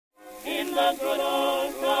the good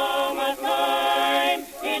old summertime,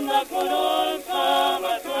 in the good old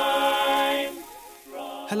summertime.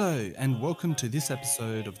 Hello and welcome to this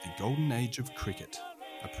episode of the Golden Age of Cricket,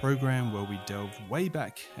 a program where we delve way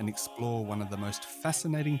back and explore one of the most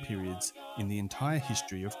fascinating periods in the entire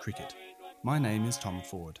history of cricket. My name is Tom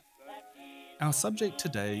Ford. Our subject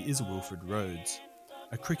today is Wilfred Rhodes,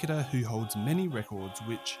 a cricketer who holds many records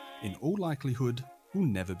which, in all likelihood, will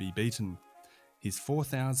never be beaten. His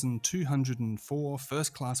 4,204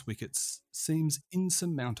 first-class wickets seems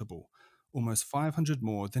insurmountable, almost 500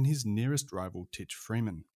 more than his nearest rival Titch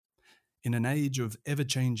Freeman. In an age of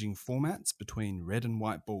ever-changing formats between red and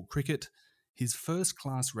white ball cricket, his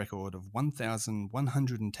first-class record of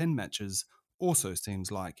 1,110 matches also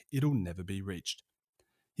seems like it'll never be reached.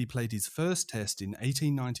 He played his first test in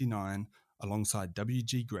 1899 alongside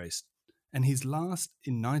W.G. Grace, and his last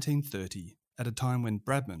in 1930 at a time when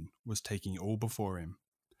Bradman was taking all before him.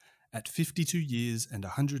 At 52 years and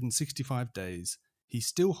 165 days, he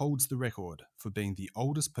still holds the record for being the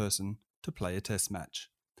oldest person to play a test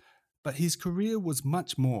match. But his career was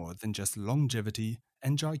much more than just longevity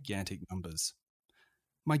and gigantic numbers.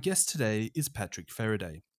 My guest today is Patrick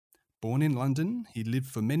Ferriday. Born in London, he lived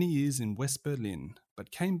for many years in West Berlin,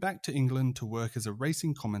 but came back to England to work as a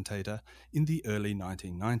racing commentator in the early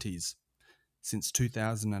 1990s. Since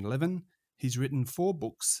 2011, he's written 4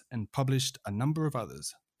 books and published a number of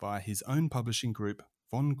others via his own publishing group,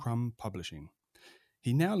 Von Crum Publishing.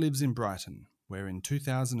 He now lives in Brighton, where in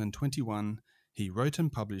 2021 he wrote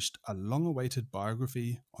and published a long-awaited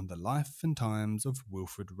biography on the life and times of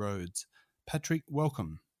Wilfred Rhodes. Patrick,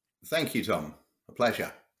 welcome. Thank you, Tom. A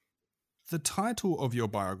pleasure. The title of your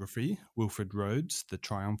biography, Wilfred Rhodes, The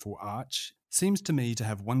Triumphal Arch, seems to me to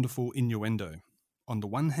have wonderful innuendo. On the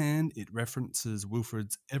one hand, it references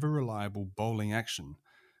Wilfred's ever-reliable bowling action,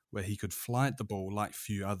 where he could flight the ball like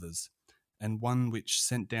few others, and one which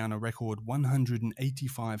sent down a record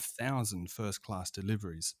 185,000 first-class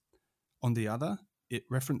deliveries. On the other, it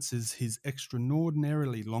references his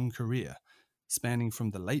extraordinarily long career, spanning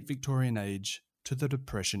from the late Victorian age to the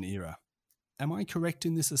Depression era. Am I correct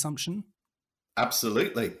in this assumption?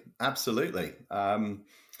 Absolutely. I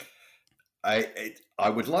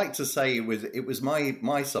would like to say it was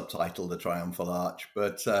my subtitle, The Triumphal Arch,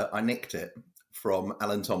 but I nicked it from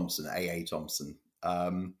Alan Thompson, A.A. Thompson.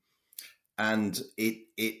 And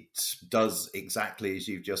it does exactly as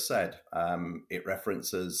you've just said. It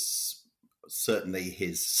references certainly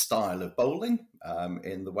his style of bowling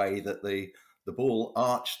in the way that the ball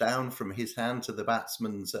arched down from his hand to the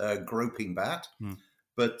batsman's groping bat.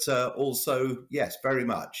 But also, yes, very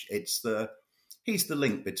much. He's the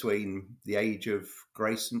link between the age of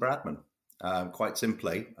Grace and Bradman. Quite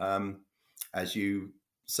simply, as you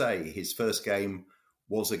say, his first game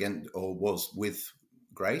was with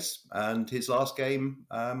Grace, and his last game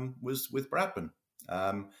was with Bradman.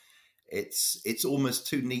 It's almost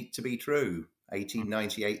too neat to be true.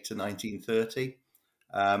 1898 to 1930,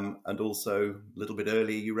 and also a little bit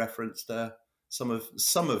earlier you referenced some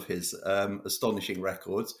of his astonishing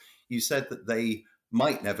records. You said that they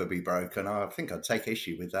might never be broken. I think I'd take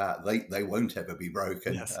issue with that. They won't ever be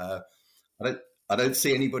broken. Yes. I don't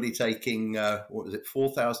see anybody taking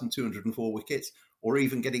 4,204 wickets, or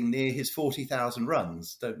even getting near his 40,000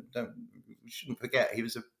 runs. We shouldn't forget he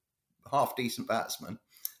was a half decent batsman,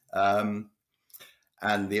 and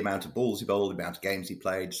the amount of balls he bowled, the amount of games he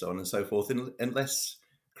played, so on and so forth. Unless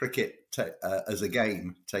cricket as a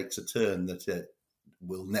game takes a turn that it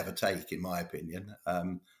will never take, in my opinion,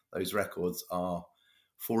 those records are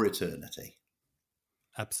for eternity.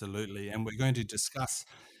 Absolutely. And we're going to discuss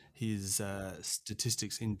his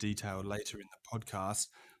statistics in detail later in the podcast.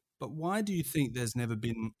 But why do you think there's never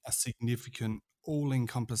been a significant,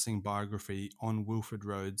 all-encompassing biography on Wilfred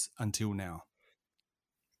Rhodes until now?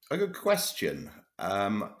 A good question.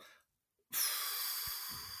 A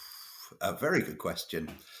very good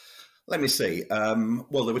question. Let me see.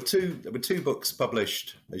 Well, there were two books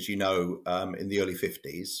published, as you know, in the early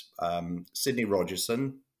 50s. Sidney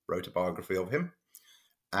Rogerson wrote a biography of him,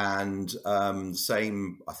 and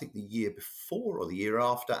same, I think, the year before or the year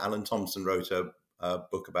after, Alan Thompson wrote a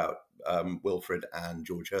book about Wilfred and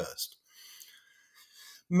George Hurst.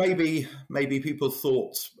 Maybe people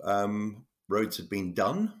thought Rhodes had been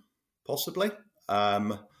done, possibly.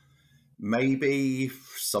 Maybe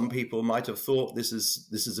some people might have thought this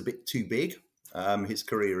is a bit too big. His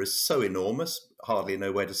career is so enormous, hardly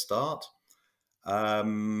know where to start.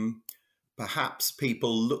 Perhaps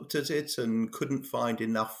people looked at it and couldn't find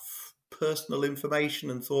enough personal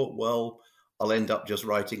information and thought, well, I'll end up just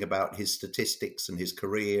writing about his statistics and his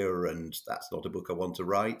career, and that's not a book I want to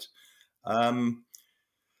write.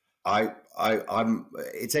 I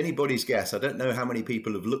It's anybody's guess. I don't know how many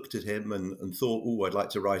people have looked at him and thought, "Oh, I'd like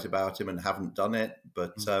to write about him," and haven't done it.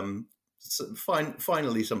 But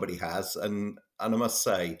finally, somebody has, and I must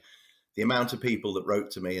say, the amount of people that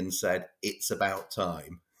wrote to me and said it's about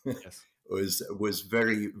time Yes. was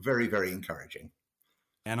very, very, very encouraging.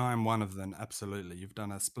 And I am one of them, absolutely. You've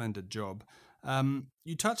done a splendid job.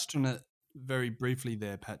 You touched on it very briefly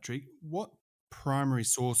there, Patrick. What primary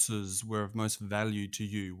sources were of most value to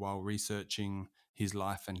you while researching his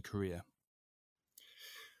life and career?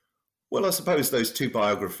 Well, I suppose those two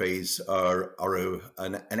biographies are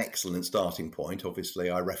an excellent starting point. Obviously,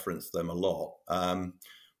 I reference them a lot.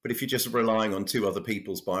 But if you're just relying on two other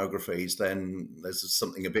people's biographies, then there's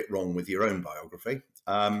something a bit wrong with your own biography.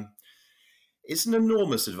 It's an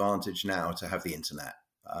enormous advantage now to have the internet.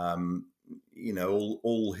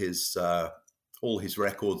 All his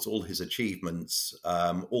records, all his achievements,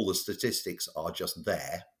 all the statistics are just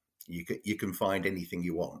there. You can find anything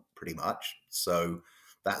you want, pretty much. So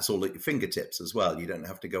that's all at your fingertips as well. You don't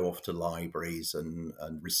have to go off to libraries and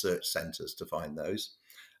research centres to find those.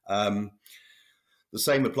 The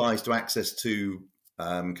same applies to access to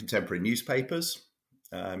contemporary newspapers.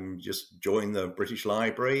 Just join the British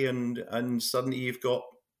Library, and suddenly you've got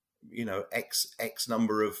X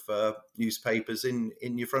number of newspapers in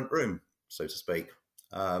your front room, so to speak.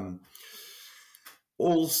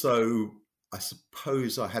 Also, I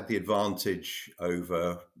suppose I had the advantage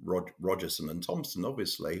over Rogerson and Thompson,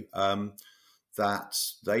 obviously, that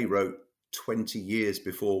they wrote 20 years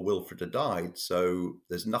before Wilfred had died. So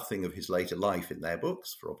there's nothing of his later life in their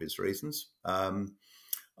books for obvious reasons. A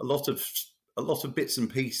lot of bits and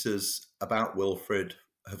pieces about Wilfred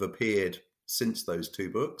have appeared since those two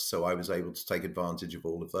books, so I was able to take advantage of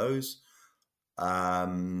all of those.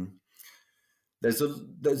 There's a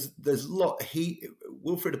lot.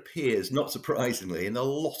 Wilfred appears, not surprisingly, in a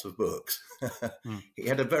lot of books. He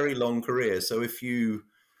had a very long career. So if you,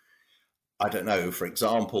 I don't know, for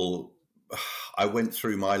example, I went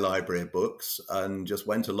through my library of books and just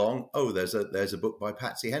went along. Oh, there's a book by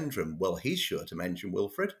Patsy Hendren. Well, he's sure to mention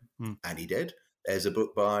Wilfred, and he did. There's a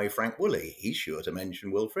book by Frank Woolley. He's sure to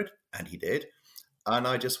mention Wilfred, and he did. And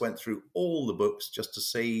I just went through all the books just to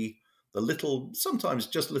see the little, sometimes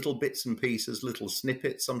just little bits and pieces, little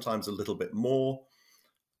snippets, sometimes a little bit more.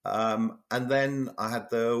 And then I had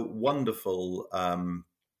the wonderful,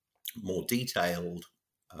 more detailed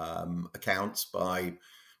accounts by,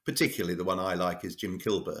 particularly the one I like is Jim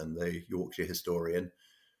Kilburn, the Yorkshire historian,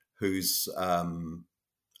 whose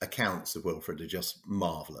accounts of Wilfred are just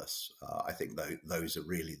marvellous. I think those are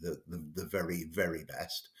really the very, very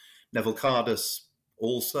best. Neville Cardus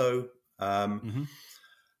also.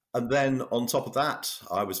 And then on top of that,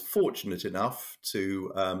 I was fortunate enough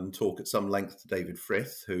to talk at some length to David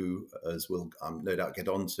Frith, who, as we'll no doubt get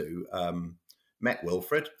onto, met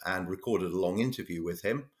Wilfred and recorded a long interview with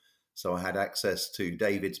him. So I had access to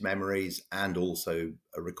David's memories and also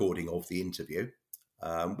a recording of the interview,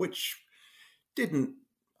 which didn't,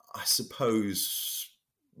 I suppose,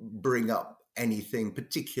 bring up anything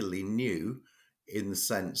particularly new, in the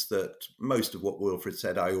sense that most of what Wilfred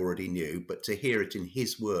said I already knew, but to hear it in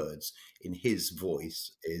his words, in his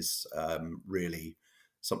voice, is really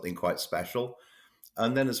something quite special.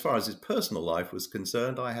 And then as far as his personal life was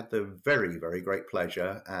concerned, I had the very, very great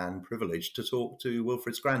pleasure and privilege to talk to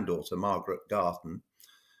Wilfred's granddaughter, Margaret Garton,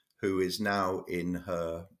 who is now in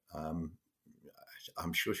her,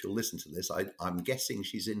 I'm sure she'll listen to this, I'm guessing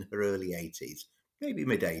she's in her early 80s, maybe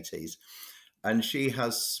mid-80s. And she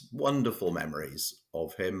has wonderful memories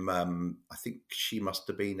of him. I think she must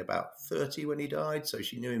have been about 30 when he died, so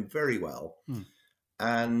she knew him very well.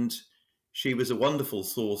 And she was a wonderful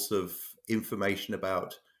source of information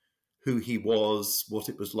about who he was, what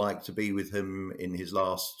it was like to be with him in his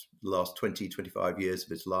last 20, 25 years of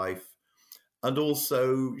his life. And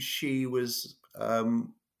also she was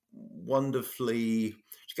wonderfully,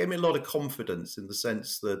 she gave me a lot of confidence in the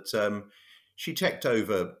sense that she checked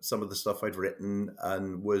over some of the stuff I'd written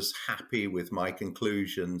and was happy with my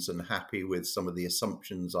conclusions and happy with some of the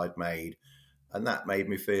assumptions I'd made. And that made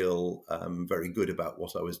me feel very good about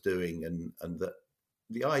what I was doing, and that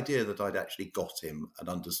the idea that I'd actually got him and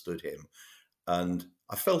understood him. And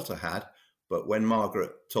I felt I had, but when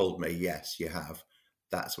Margaret told me, yes, you have,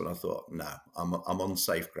 that's when I thought, no, I'm on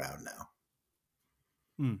safe ground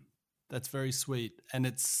now. That's very sweet. And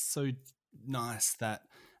it's so nice that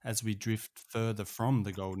as we drift further from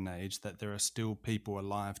the Golden Age, that there are still people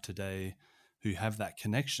alive today who have that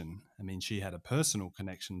connection. I mean, she had a personal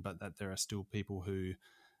connection, but that there are still people who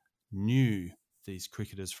knew these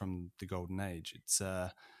cricketers from the Golden Age. It's,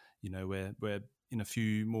 we're in a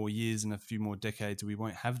few more years and a few more decades, we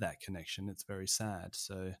won't have that connection. It's very sad.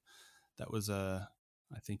 So that was I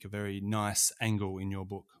think, a very nice angle in your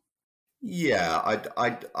book. Yeah,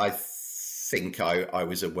 I think I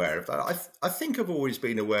was aware of that. I think I've always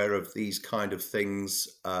been aware of these kind of things.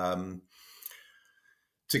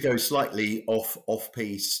 To go slightly off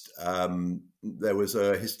piste, there was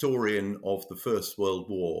a historian of the First World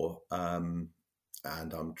War, and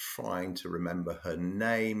I'm trying to remember her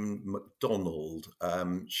name, MacDonald.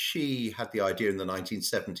 She had the idea in the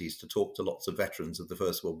 1970s to talk to lots of veterans of the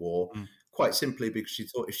First World War, quite simply because she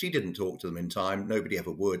thought if she didn't talk to them in time, nobody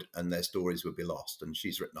ever would, and their stories would be lost. And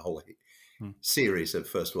she's written a whole series of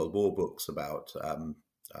First World War books about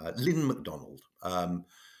Lynn MacDonald.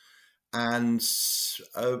 And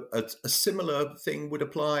a similar thing would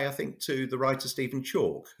apply, I think, to the writer Stephen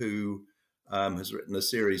Chalke, who has written a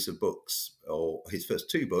series of books, or his first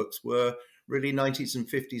two books were really 90s and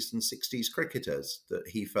 50s and 60s cricketers that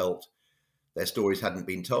he felt their stories hadn't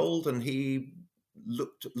been told, and he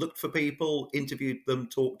looked for people, interviewed them,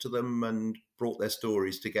 talked to them, and brought their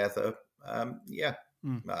stories together.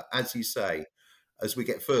 As you say, as we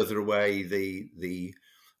get further away, the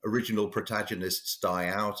original protagonists die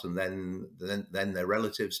out, and then their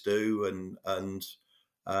relatives do, and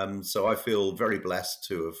so I feel very blessed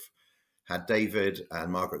to have had David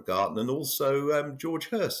and Margaret Garton, and also George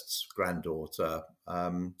Hurst's granddaughter,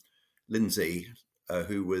 Lindsay,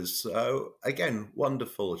 who was again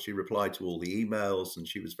wonderful. She replied to all the emails, and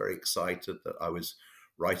she was very excited that I was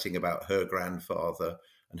writing about her grandfather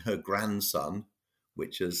and her grandson,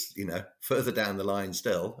 which is further down the line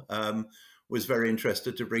still. Was very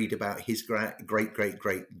interested to read about his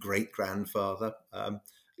great grandfather.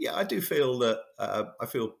 I do feel that I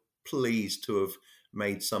feel pleased to have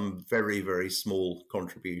made some very, very small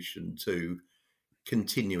contribution to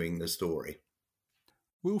continuing the story.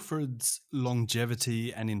 Wilfred's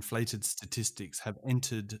longevity and inflated statistics have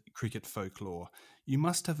entered cricket folklore. You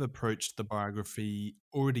must have approached the biography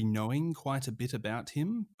already knowing quite a bit about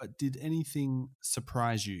him, but did anything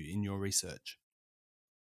surprise you in your research?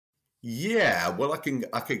 Yeah, well, I can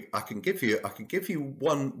give you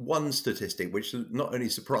one statistic which not only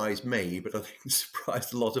surprised me, but I think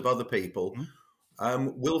surprised a lot of other people.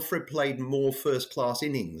 Wilfred played more first-class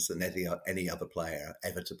innings than any other player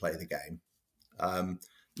ever to play the game.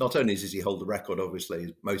 Not only does he hold the record, obviously,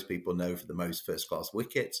 as most people know, for the most first-class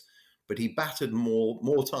wickets, but he batted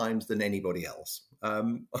more times than anybody else.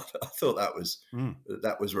 I thought that was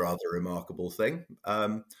rather a remarkable thing.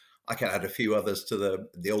 I can add a few others to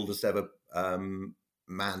the oldest ever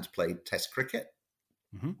man to play Test cricket.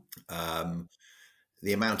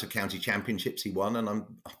 The amount of county championships he won, and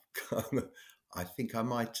I think I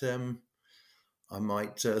might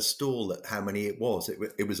stall at how many it was.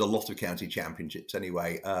 It was a lot of county championships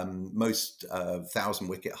anyway. Most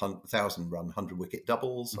 1,000-run, 100-wicket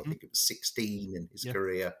doubles. I think it was 16 in his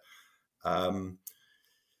career. I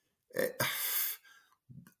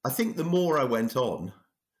think the more I went on,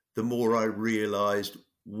 the more I realised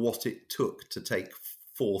what it took to take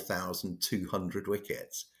 4,200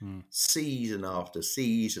 wickets. Season after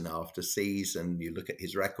season after season, you look at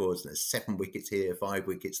his records, and there's 7 wickets here, 5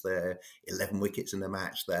 wickets there, 11 wickets in a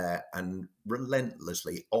match there, and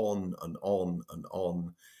relentlessly on and on and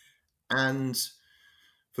on. And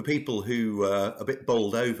for people who are a bit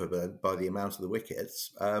bowled over by the amount of the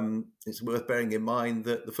wickets, it's worth bearing in mind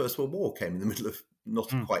that the First World War came in the middle of,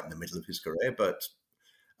 not quite in the middle of his career, but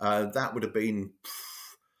that would have been,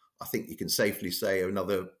 I think you can safely say,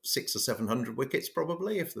 another 600 or 700 wickets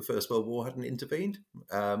probably if the First World War hadn't intervened.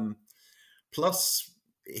 Plus,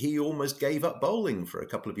 he almost gave up bowling for a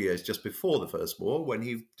couple of years just before the First War when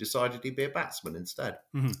he decided he'd be a batsman instead.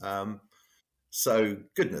 So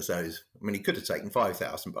goodness knows. I mean, he could have taken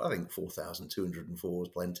 5,000, but I think 4,204 was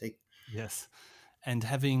plenty. Yes. And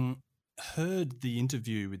having heard the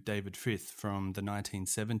interview with David Frith from the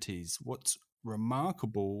 1970s, what's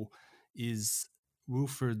remarkable is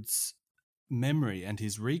Wilfred's memory and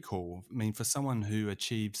his recall. I mean, for someone who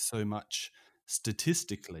achieved so much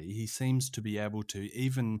statistically, he seems to be able to,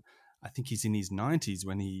 even, I think he's in his 90s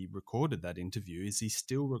when he recorded that interview, is he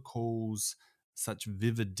still recalls such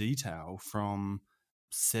vivid detail from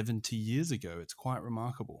 70 years ago. It's quite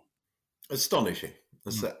remarkable. Astonishing.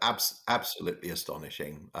 That's absolutely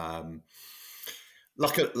astonishing.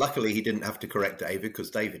 Luckily, he didn't have to correct David because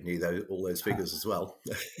David knew all those figures as well.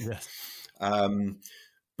 Yes.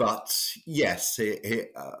 But yes, a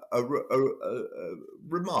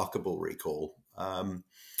remarkable recall.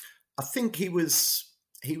 I think he was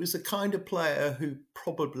the kind of player who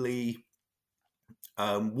probably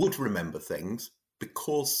would remember things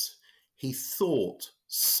because he thought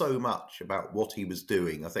so much about what he was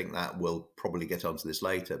doing. I think that we'll probably get onto this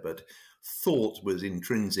later, but thought was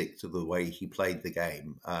intrinsic to the way he played the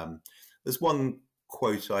game. There's one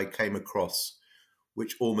quote I came across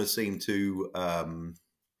which almost seemed to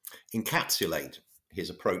encapsulate his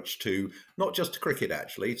approach to not just to cricket,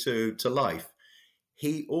 actually, to life.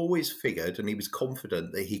 He always figured, and he was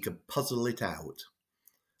confident, that he could puzzle it out.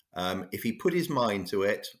 If he put his mind to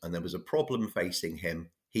it and there was a problem facing him,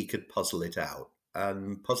 he could puzzle it out.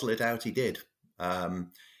 And puzzle it out he did.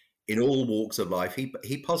 In all walks of life,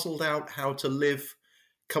 he puzzled out how to live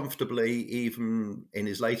comfortably, even in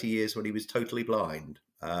his later years when he was totally blind.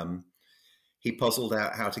 He puzzled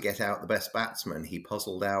out how to get out the best batsman. He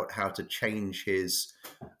puzzled out how to change his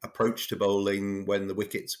approach to bowling when the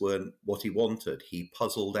wickets weren't what he wanted. He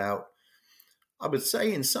puzzled out, I would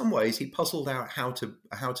say in some ways, he puzzled out how to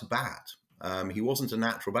bat. He wasn't a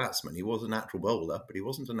natural batsman. He was a natural bowler, but he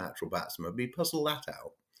wasn't a natural batsman. But he puzzled that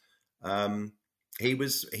out. He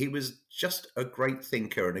was just a great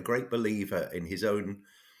thinker and a great believer in his own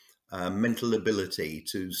mental ability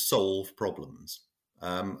to solve problems.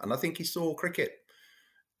 And I think he saw cricket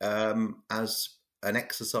as an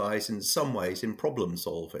exercise in some ways in problem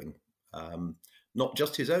solving, not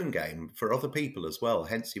just his own game, for other people as well.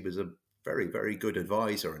 Hence, he was a very, very good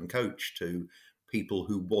advisor and coach to people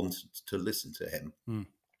who wanted to listen to him.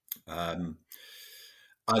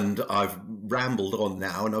 And I've rambled on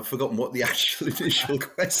now, and I've forgotten what the actual initial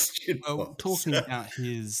question was. Talking about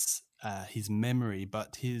his memory,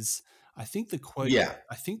 but I think the quote. Yeah.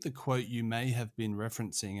 I think the quote you may have been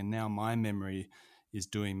referencing, and now my memory is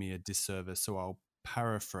doing me a disservice, so I'll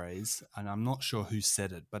paraphrase, and I'm not sure who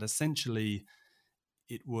said it, but essentially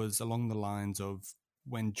it was along the lines of,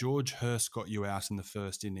 when George Hurst got you out in the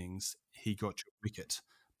first innings, he got your wicket.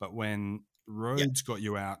 But when Rhodes got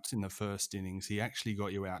you out in the first innings, he actually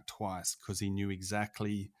got you out twice because he knew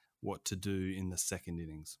exactly what to do in the second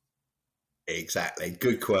innings. Exactly.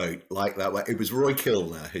 Good quote. Like that one. It was Roy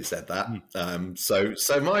Kilner who said that. So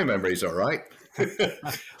my memory's all right.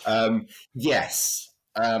 Yes.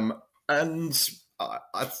 And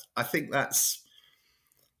I think that's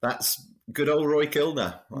good old Roy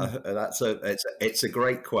Kilner. It's a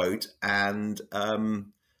great quote, and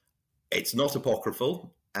it's not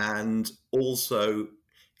apocryphal, and also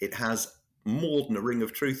it has more than a ring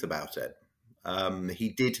of truth about it.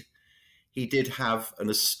 He did have an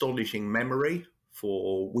astonishing memory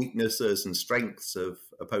for weaknesses and strengths of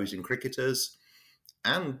opposing cricketers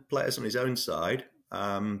and players on his own side.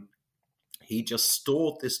 He just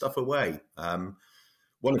stored this stuff away.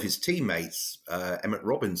 One of his teammates, Emmett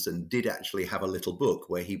Robinson, did actually have a little book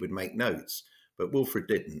where he would make notes, but Wilfred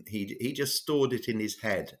didn't. He just stored it in his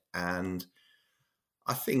head. And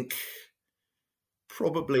I think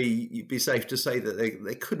probably you'd be safe to say that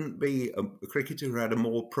there couldn't be a cricketer who had a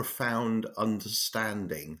more profound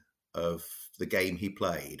understanding of the game he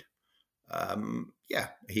played.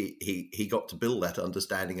 He got to build that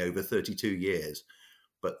understanding over 32 years,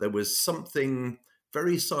 but there was something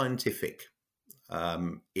very scientific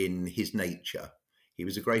in his nature. He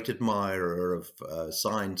was a great admirer of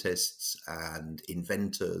scientists and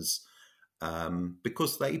inventors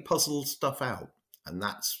because they puzzled stuff out, and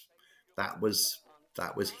that was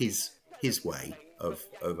his way of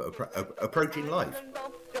approaching life.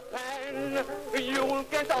 You'll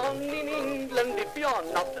get on in England if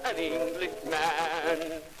you're not an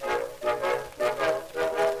Englishman.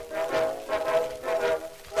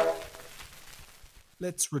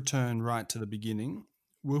 Let's return right to the beginning.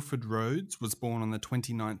 Wilfred Rhodes was born on the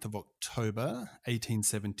 29th of October,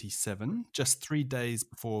 1877, just 3 days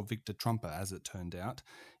before Victor Trumper, as it turned out,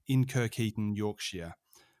 in Kirkeheaton, Yorkshire.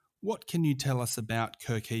 What can you tell us about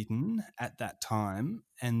Kirkeheaton at that time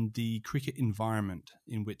and the cricket environment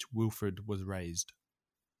in which Wilfred was raised?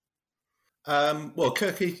 Well,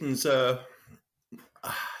 Kirkeheaton's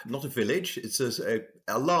not a village. It's a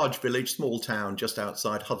large village, small town just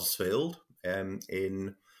outside Huddersfield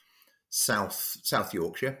in South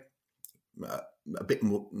Yorkshire. A bit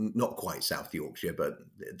more, not quite South Yorkshire, but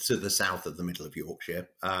to the south of the middle of Yorkshire.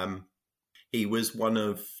 He was one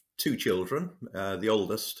of two children, the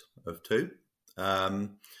oldest of two.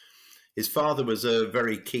 His father was a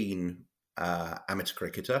very keen amateur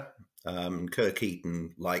cricketer.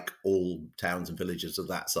 Kirkeheaton, like all towns and villages of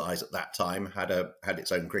that size at that time, had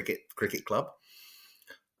its own cricket club.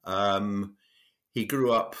 He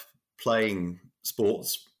grew up playing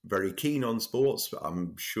sports, very keen on sports.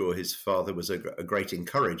 I'm sure his father was a great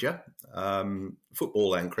encourager,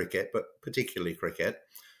 football and cricket, but particularly cricket.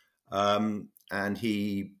 And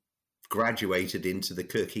he graduated into the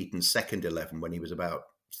Kirkeheaton second 11 when he was about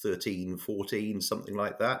 13, 14, something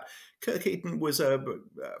like that. Kirkeaton was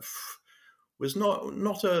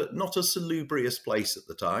not a salubrious place at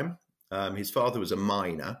the time. His father was a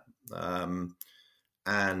miner,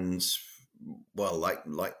 and well,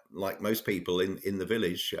 like most people in the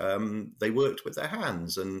village, they worked with their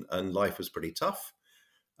hands, and life was pretty tough.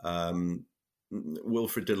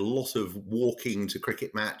 Wilfred did a lot of walking to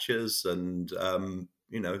cricket matches, and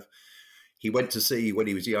he went to see, when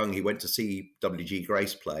he was young, he went to see W.G.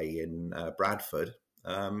 Grace play in Bradford.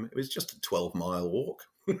 It was just a 12-mile walk.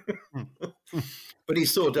 But he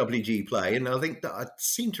saw WG play, and I think that I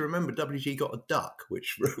seem to remember WG got a duck,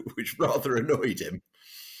 which rather annoyed him.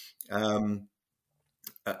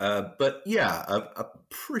 But yeah, a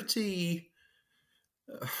pretty,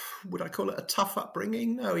 would I call it a tough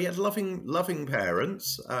upbringing? No, he had loving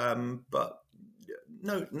parents, but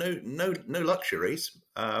no luxuries.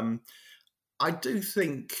 I do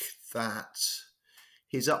think that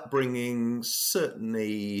his upbringing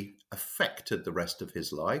certainly affected the rest of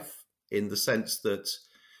his life, in the sense that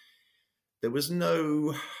there was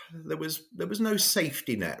no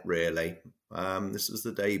safety net, really. This was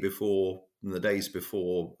the days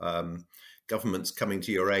before governments coming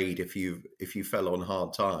to your aid if you fell on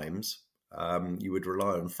hard times. You would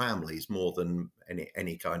rely on families more than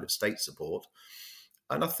any kind of state support.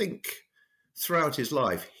 And I think throughout his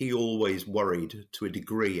life, he always worried to a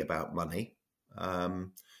degree about money.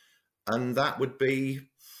 And that would be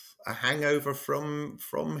a hangover from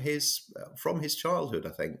his childhood, I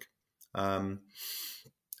think.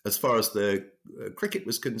 As far as the cricket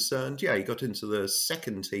was concerned, yeah, he got into the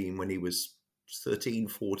second team when he was 13,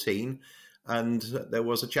 14. And there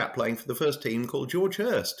was a chap playing for the first team called George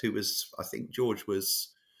Hurst, I think George was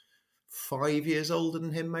 5 years older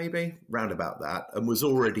than him, maybe, round about that, and was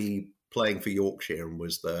already playing for Yorkshire and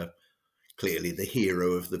was clearly the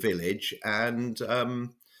hero of the village. And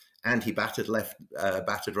he batted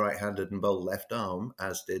right-handed and bowled left arm,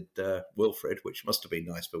 as did Wilfred, which must have been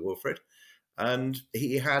nice for Wilfred. And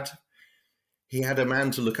he had a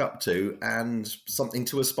man to look up to and something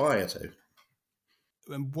to aspire to.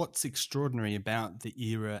 And what's extraordinary about the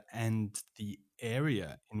era and the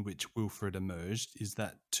area in which Wilfred emerged is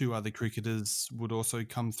that two other cricketers would also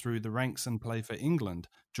come through the ranks and play for England,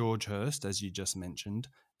 George Hurst, as you just mentioned,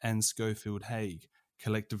 and Schofield Haig.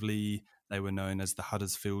 Collectively, they were known as the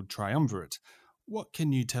Huddersfield Triumvirate. What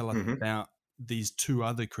can you tell us about these two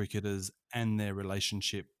other cricketers and their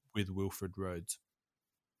relationship with Wilfred Rhodes?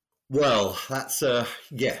 Well, that's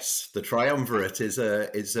yes. The Triumvirate is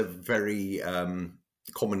a very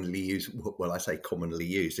commonly used. Well, I say commonly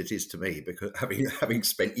used. It is to me, because having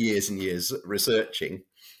spent years and years researching,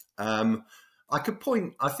 I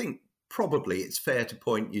think probably it's fair to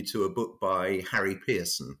point you to a book by Harry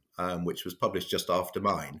Pearson, which was published just after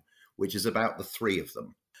mine, which is about the three of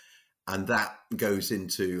them. And that goes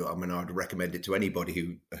into, I'd recommend it to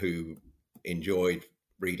anybody who enjoyed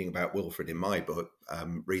reading about Wilfred in my book.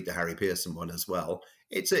 Read the Harry Pearson one as well.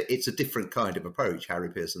 It's a different kind of approach.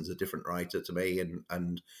 Harry Pearson's a different writer to me,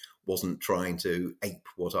 and wasn't trying to ape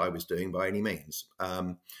what I was doing by any means.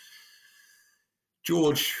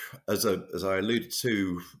 George, as I alluded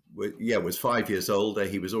to, was 5 years older.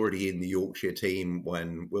 He was already in the Yorkshire team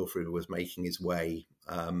when Wilfred was making his way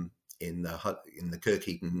in the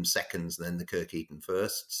Kirkeaton seconds and then the Kirkeaton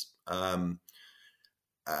firsts.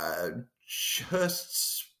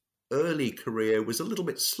 Hurst's early career was a little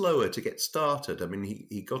bit slower to get started.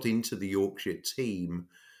 He got into the Yorkshire team,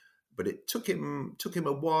 but it took him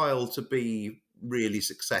a while to be really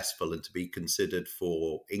successful and to be considered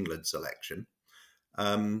for England selection.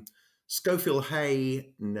 Schofield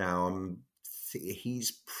Hay, now I'm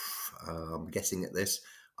guessing at this.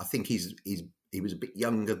 I think he was a bit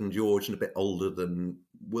younger than George and a bit older than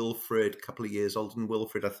Wilfred, a couple of years older than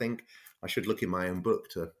Wilfred, I think. I should look in my own book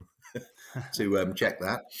to check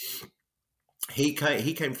that. He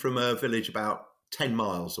came from a village about 10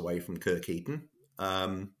 miles away from Kirkeaton,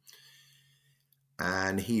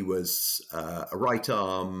 and he was a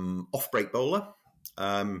right-arm off-break bowler.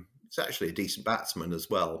 He's actually a decent batsman as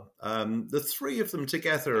well. The three of them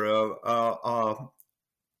together are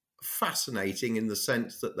fascinating in the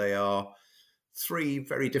sense that they are three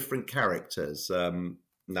very different characters.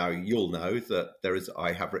 Now, you'll know that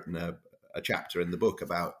I have written a chapter in the book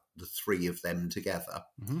about the three of them together.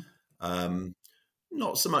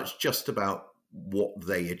 Not so much just about what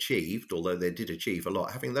they achieved, although they did achieve a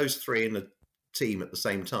lot. Having those three in a team at the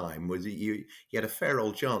same time, was you had a fair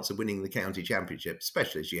old chance of winning the county championship,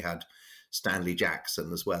 especially as you had Stanley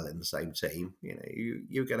Jackson as well in the same team. You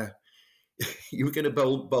were gonna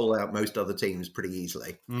bowl out most other teams pretty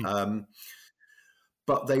easily.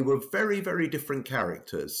 but they were very, very different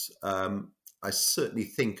characters. I certainly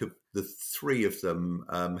think of the three of them,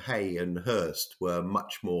 Hay and Hurst, were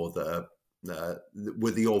much more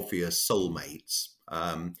were the obvious soulmates.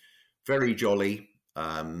 Very jolly.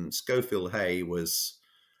 Schofield Hay was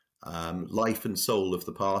life and soul of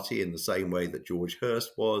the party in the same way that George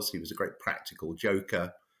Hurst was. He was a great practical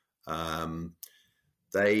joker.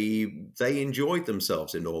 They enjoyed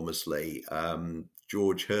themselves enormously.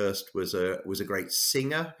 George Hurst was a great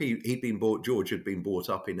singer. George had been brought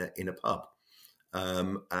up in a pub,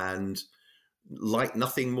 and liked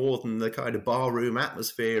nothing more than the kind of barroom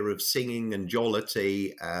atmosphere of singing and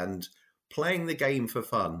jollity and playing the game for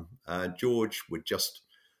fun. George would just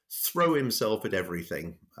throw himself at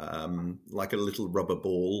everything, like a little rubber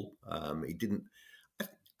ball. He didn't.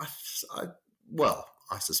 I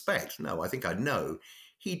suspect. No, I think I know.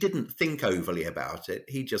 He didn't think overly about it.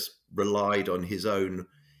 He just relied on his own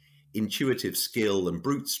intuitive skill and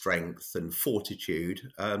brute strength and fortitude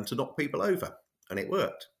to knock people over, and it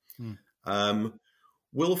worked.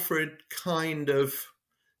 Wilfred kind of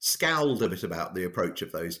scowled a bit about the approach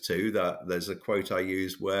of those two. There's a quote I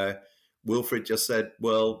use where Wilfred just said,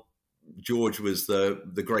 well, George was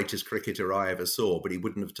the greatest cricketer I ever saw, but he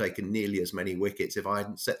wouldn't have taken nearly as many wickets if I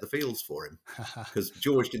hadn't set the fields for him. Because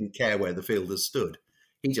George didn't care where the fielders stood.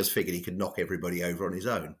 He just figured he could knock everybody over on his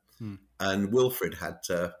own. And Wilfred had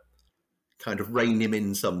to kind of rein him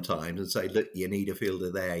in sometimes and say, look, you need a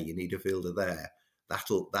fielder there, you need a fielder there.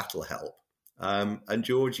 That'll help. And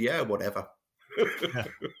George, yeah, whatever.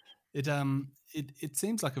 It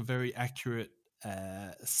seems like a very accurate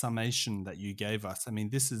summation that you gave us. I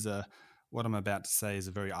mean, this is what I'm about to say is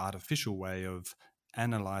a very artificial way of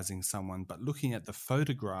analysing someone, but looking at the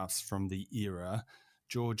photographs from the era,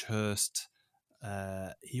 George Hurst,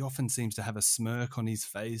 he often seems to have a smirk on his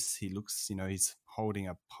face. He looks, he's holding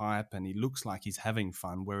a pipe and he looks like he's having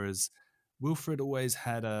fun, whereas Wilfred always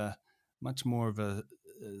had a much more of a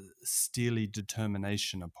steely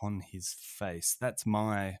determination upon his face. That's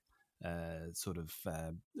my sort of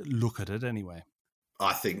look at it anyway.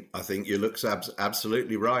 I think your look's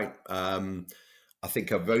absolutely right. I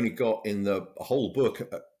think I've only got in the whole book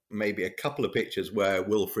maybe a couple of pictures where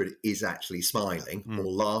Wilfred is actually smiling or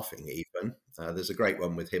laughing even. There's a great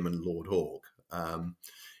one with him and Lord Hawke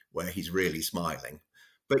where he's really smiling.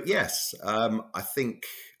 But yes, I think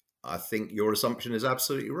your assumption is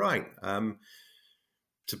absolutely right.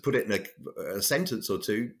 To put it in a sentence or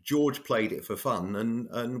two, George played it for fun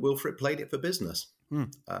and Wilfred played it for business.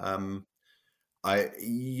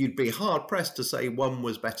 You'd be hard pressed to say one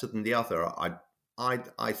was better than the other.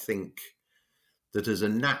 I think that as a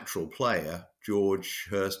natural player, George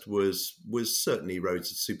Hurst was certainly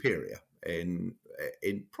Rhodes' superior in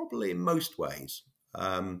probably in most ways.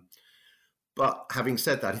 But having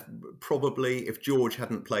said that, probably if George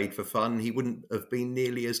hadn't played for fun, he wouldn't have been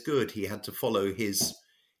nearly as good. He had to follow his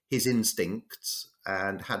instincts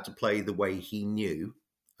and had to play the way he knew.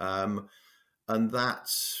 And that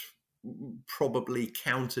probably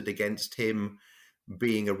counted against him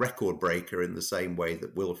being a record breaker in the same way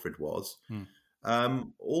that Wilfred was.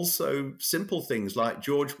 Also, simple things like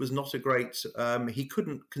George was not a great, he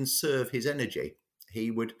couldn't conserve his energy.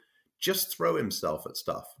 He would just throw himself at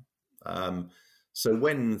stuff. So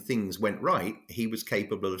when things went right, he was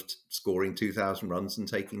capable of scoring 2,000 runs and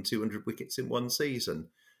taking 200 wickets in one season.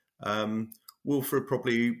 Wilfred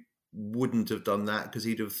probably wouldn't have done that because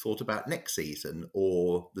he'd have thought about next season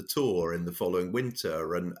or the tour in the following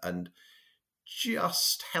winter and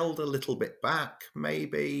just held a little bit back,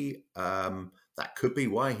 maybe. That could be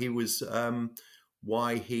why he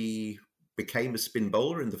became a spin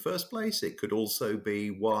bowler in the first place. It could also be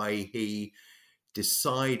why he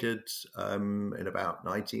decided in about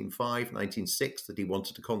 1905, 1906 that he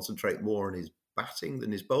wanted to concentrate more on his batting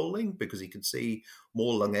than his bowling because he could see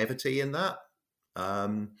more longevity in that.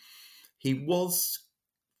 He was,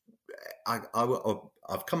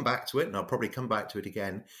 I've come back to it and I'll probably come back to it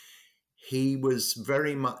again. He was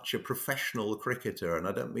very much a professional cricketer, and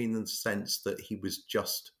I don't mean in the sense that he was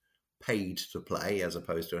just paid to play as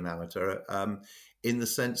opposed to an amateur, in the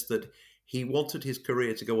sense that he wanted his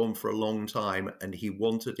career to go on for a long time and he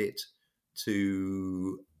wanted it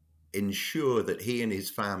to ensure that he and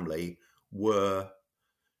his family were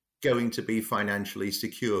going to be financially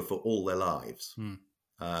secure for all their lives.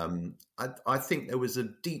 I think there was a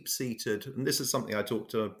deep-seated, and this is something I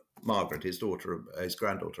talked to Margaret, his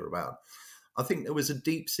granddaughter, about. I think there was a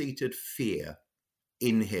deep-seated fear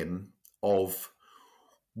in him of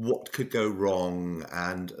what could go wrong,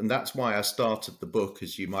 and that's why I started the book,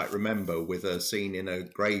 as you might remember, with a scene in a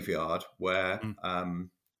graveyard where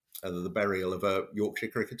the burial of a Yorkshire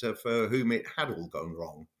cricketer for whom it had all gone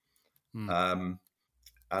wrong. And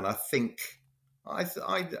I think I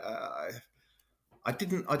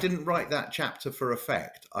didn't write that chapter for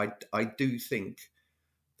effect. I do think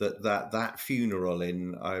that funeral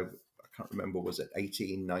in I can't remember, was it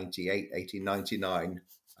 1898, 1899,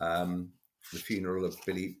 the funeral of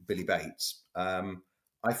Billy Bates.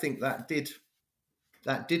 I think that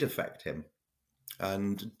did affect him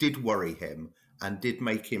and did worry him and did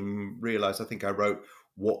make him realise. I think I wrote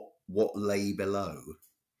what lay below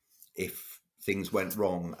if things went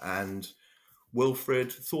wrong, and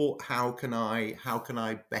Wilfred thought, how can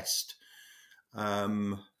I best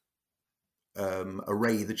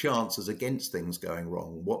array the chances against things going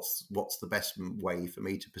wrong? What's the best way for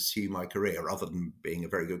me to pursue my career other than being a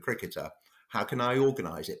very good cricketer? How can I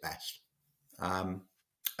organise it best?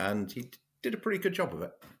 And he did a pretty good job of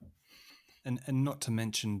it. And not to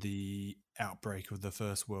mention the outbreak of the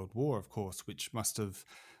First World War, of course, which must have,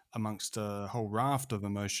 amongst a whole raft of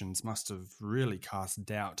emotions, must have really cast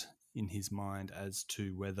doubt in his mind as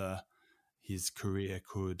to whether his career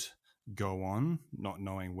could go on, not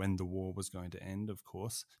knowing when the war was going to end, of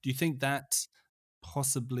course. Do you think that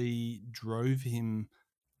possibly drove him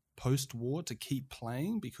post-war to keep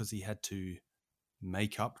playing because he had to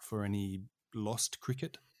make up for any lost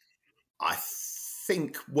cricket? I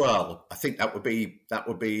think that would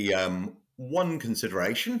be one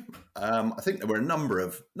consideration. I think there were a number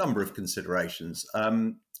of considerations.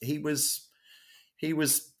 He was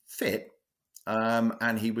fit,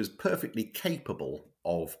 and he was perfectly capable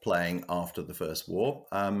of playing after the First War.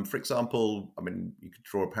 For example, I mean, you could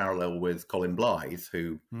draw a parallel with Colin Blythe,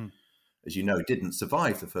 who, as you know, didn't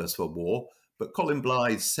survive the First World War. But Colin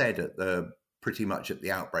Blythe said pretty much at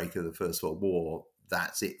the outbreak of the First World War,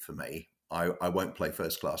 "That's it for me. I won't play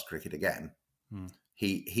first-class cricket again."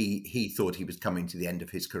 He thought he was coming to the end of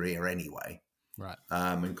his career anyway. Right.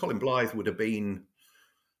 And Colin Blythe would have been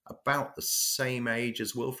about the same age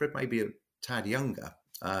as Wilfred, maybe a tad younger.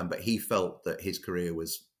 But he felt that his career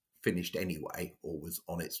was finished anyway, or was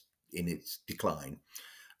in its decline.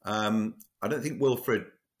 I don't think Wilfred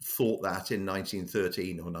thought that in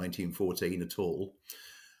 1913 or 1914 at all.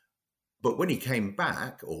 But when he came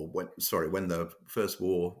back, when the First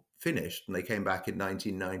War finished and they came back in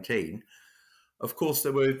 1919, of course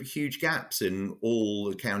there were huge gaps in all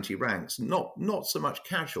the county ranks. Not so much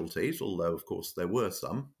casualties, although of course there were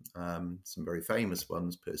some very famous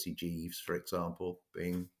ones. Percy Jeeves, for example,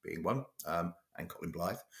 being one, and Colin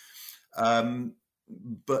Blythe.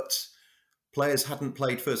 But players hadn't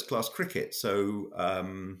played first-class cricket, so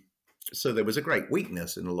there was a great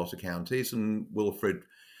weakness in a lot of counties, and Wilfred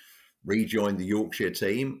rejoined the Yorkshire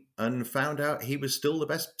team and found out he was still the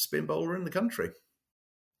best spin bowler in the country.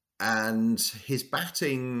 And his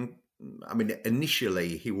batting, I mean,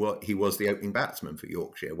 initially he was the opening batsman for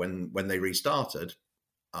Yorkshire when they restarted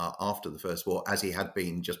after the First War, as he had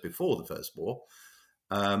been just before the First War.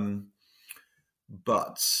 But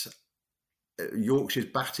Yorkshire's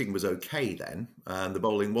batting was okay then, and the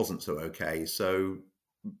bowling wasn't so okay. So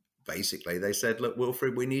basically they said, "Look,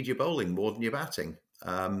 Wilfred, we need your bowling more than your batting."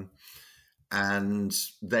 And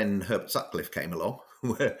then Herbert Sutcliffe came along,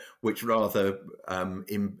 which rather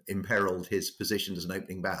imperiled his position as an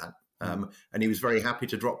opening bat. And he was very happy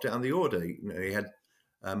to drop down the order. He had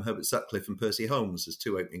Herbert Sutcliffe and Percy Holmes as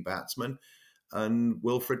two opening batsmen. And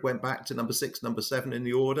Wilfred went back to number 6, number 7 in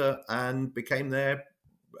the order and became their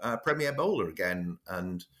premier bowler again.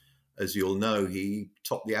 And as you'll know, he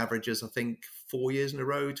topped the averages, I think, 4 years in a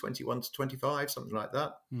row, 21 to 25, something like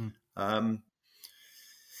that.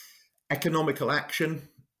 Economical action,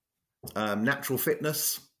 natural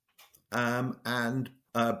fitness, and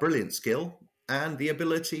brilliant skill, and the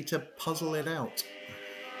ability to puzzle it out.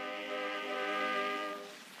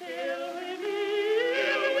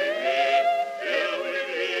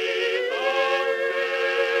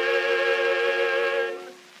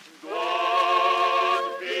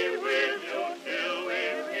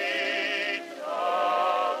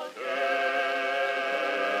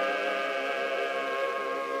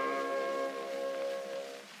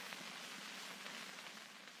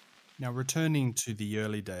 Now, returning to the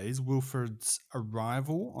early days, Wilfred's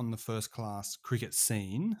arrival on the first-class cricket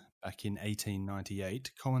scene back in 1898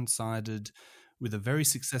 coincided with a very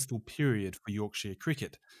successful period for Yorkshire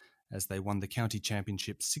cricket, as they won the county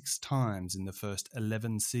championship 6 times in the first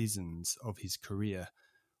 11 seasons of his career.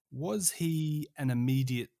 Was he an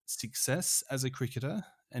immediate success as a cricketer?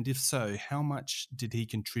 And if so, how much did he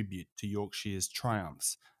contribute to Yorkshire's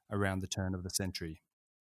triumphs around the turn of the century?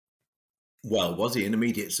 Well, was he an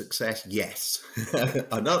immediate success? Yes.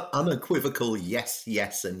 An unequivocal yes,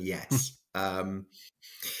 yes, and yes. Um,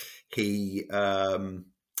 he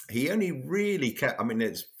only really kept. I mean,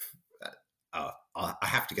 it's. I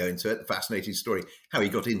have to go into it. The fascinating story how he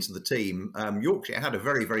got into the team. Yorkshire had a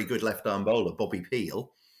very, very good left-arm bowler, Bobby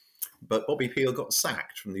Peel, but Bobby Peel got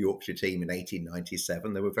sacked from the Yorkshire team in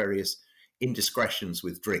 1897. There were various indiscretions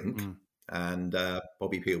with drink, and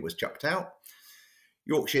Bobby Peel was chucked out.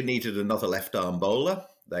 Yorkshire needed another left-arm bowler.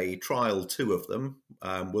 They trialled two of them,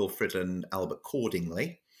 Wilfred and Albert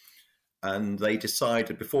Cordingley, and they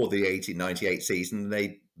decided before the 1898 season,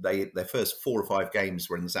 their first 4 or 5 games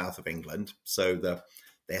were in the south of England, so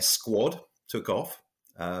their squad took off,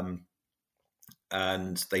 and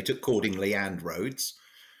they took Cordingley and Rhodes.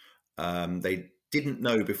 They didn't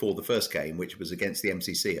know before the first game, which was against the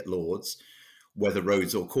MCC at Lords, whether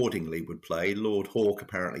Rhodes or Cordingley would play. Lord Hawke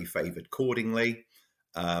apparently favoured Cordingley,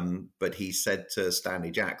 but he said to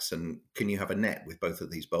Stanley Jackson, "Can you have a net with both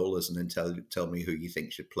of these bowlers and then tell me who you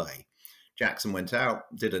think should play?" Jackson went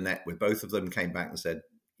out, did a net with both of them, came back and said,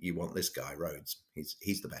 "You want this guy, Rhodes.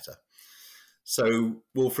 He's the better." So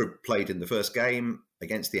Wilfred played in the first game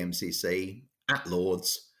against the MCC at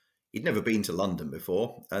Lords. He'd never been to London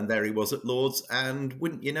before, and there he was at Lords, and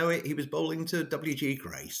wouldn't you know it, he was bowling to W.G.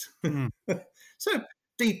 Grace. So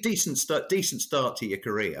decent start to your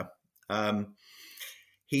career.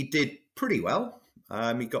 He did pretty well.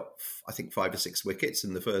 He got, I think, 5 or 6 wickets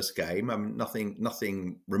in the first game.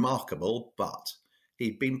 Nothing remarkable, but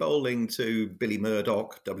he'd been bowling to Billy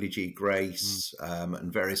Murdoch, W.G. Grace,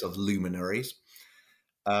 and various other luminaries.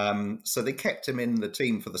 So they kept him in the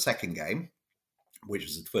team for the second game, which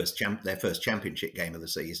was their first championship game of the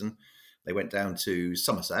season. They went down to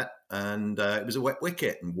Somerset, and it was a wet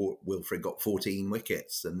wicket, and Wilfred got 14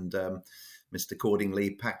 wickets, and Mr.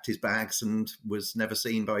 Cordingley packed his bags and was never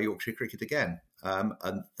seen by Yorkshire cricket again.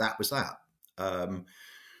 And that was that.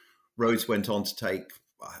 Rhodes went on to take,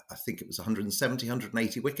 I think it was 170,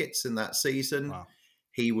 180 wickets in that season. Wow.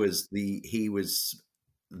 He was the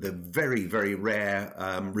very, very rare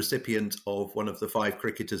recipient of one of the 5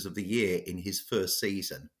 cricketers of the year in his first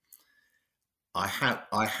season. I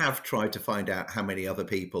have tried to find out how many other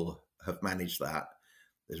people have managed that.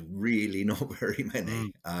 There's really not very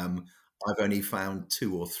many. I've only found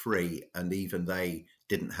 2 or 3, and even they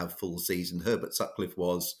didn't have full season. Herbert Sutcliffe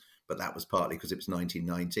was, but that was partly because it was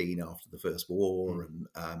 1919 after the First War.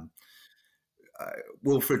 And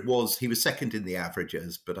Wilfred was second in the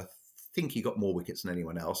averages, but I think he got more wickets than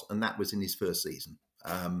anyone else, and that was in his first season.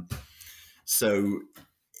 So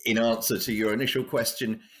in answer to your initial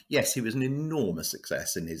question, yes, he was an enormous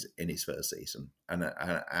success in his first season, and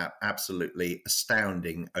an absolutely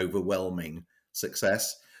astounding, overwhelming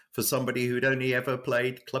success for somebody who'd only ever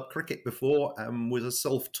played club cricket before and was a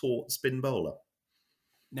self-taught spin bowler.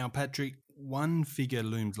 Now, Patrick, one figure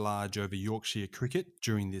loomed large over Yorkshire cricket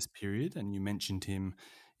during this period, and you mentioned him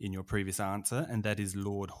in your previous answer, and that is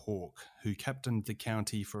Lord Hawke, who captained the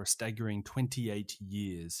county for a staggering 28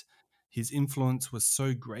 years. His influence was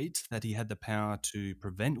so great that he had the power to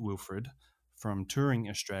prevent Wilfred from touring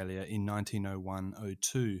Australia in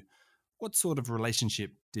 1901-02. What sort of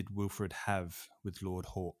relationship did Wilfred have with Lord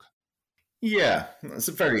Hawke? Yeah, that's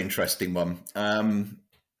a very interesting one.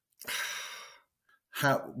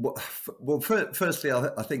 Firstly,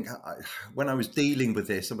 I think when I was dealing with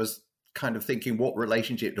this, I was kind of thinking, what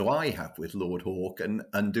relationship do I have with Lord Hawke, and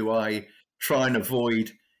do I try and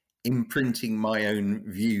avoid imprinting my own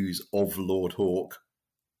views of Lord Hawke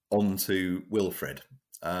onto Wilfred?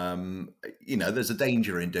 There's a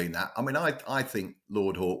danger in doing that. I mean, I think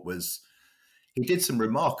Lord Hawke he did some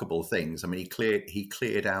remarkable things. I mean, he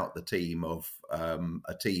cleared out the team of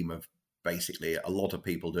a team of basically a lot of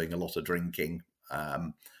people doing a lot of drinking,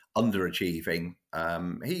 underachieving.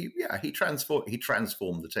 He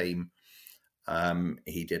transformed the team.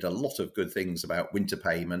 He did a lot of good things about winter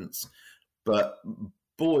payments, but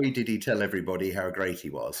boy, did he tell everybody how great he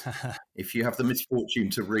was. If you have the misfortune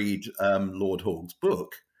to read Lord Hawke's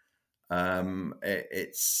book,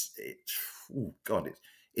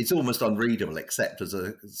 it's almost unreadable, except as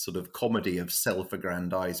a sort of comedy of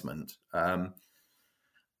self-aggrandizement. I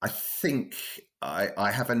think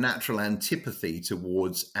I have a natural antipathy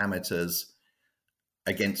towards amateurs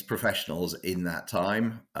against professionals in that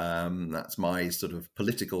time. That's my sort of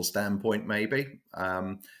political standpoint, maybe.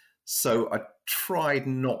 So I tried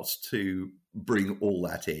not to bring all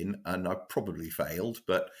that in, and I probably failed.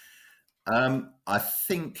 But I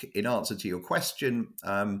think, in answer to your question,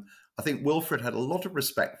 I think Wilfred had a lot of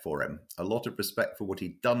respect for him, a lot of respect for what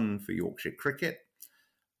he'd done for Yorkshire cricket.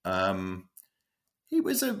 Lord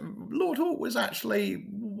Hawke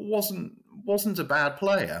wasn't a bad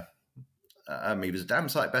player. He was a damn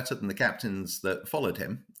sight better than the captains that followed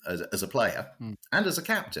him. as a player and as a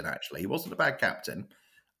captain. Actually, he wasn't a bad captain.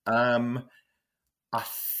 I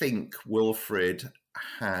think Wilfred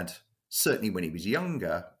had, certainly when he was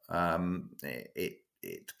younger,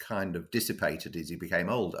 it kind of dissipated as he became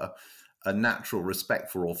older, a natural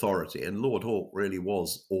respect for authority, and Lord Hawke really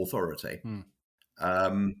was authority.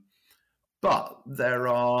 But there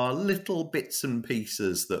are little bits and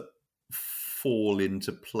pieces that fall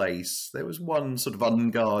into place. There was one sort of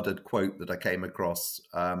unguarded quote that I came across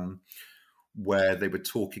where they were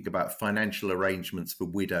talking about financial arrangements for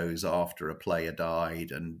widows after a player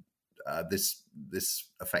died, and this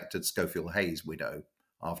affected Schofield Hayes' widow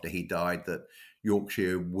after he died, that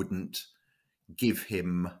Yorkshire wouldn't give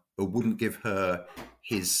him or wouldn't give her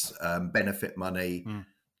his benefit money.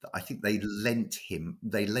 I think they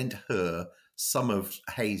lent her some of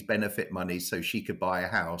Hayes' benefit money so she could buy a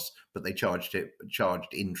house, but they charged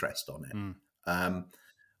interest on it.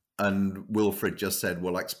 And Wilfred just said,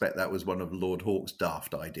 well, I expect that was one of Lord Hawke's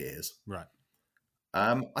daft ideas. Right.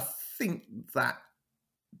 I think that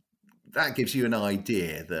gives you an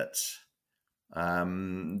idea that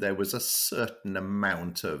there was a certain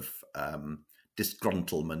amount of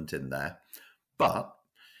disgruntlement in there. But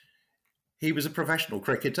he was a professional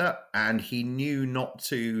cricketer and he knew not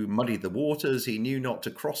to muddy the waters. He knew not to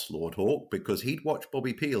cross Lord Hawke because he'd watched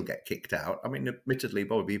Bobby Peel get kicked out. I mean, admittedly,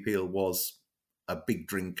 Bobby Peel was a big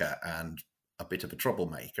drinker and a bit of a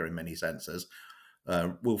troublemaker in many senses.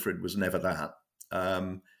 Wilfred was never that.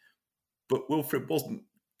 But Wilfred wasn't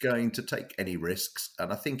going to take any risks.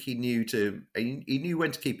 And I think he knew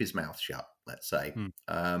when to keep his mouth shut, let's say.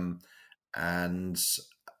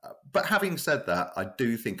 But having said that, I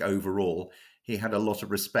do think overall he had a lot of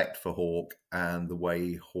respect for Hawke and the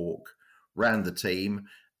way Hawke ran the team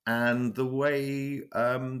and the way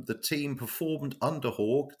the team performed under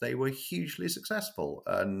Hawke. They were hugely successful,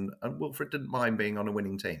 and Wilfred didn't mind being on a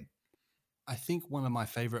winning team. I think one of my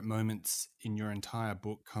favourite moments in your entire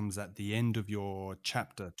book comes at the end of your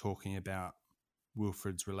chapter talking about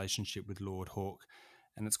Wilfred's relationship with Lord Hawke.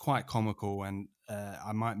 And it's quite comical, and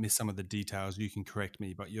I might miss some of the details. You can correct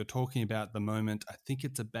me, but you're talking about the moment, I think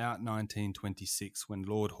it's about 1926, when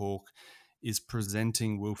Lord Hawke is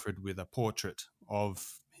presenting Wilfred with a portrait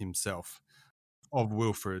of himself, of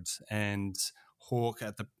Wilfred, and Hawke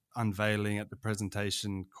at the unveiling, at the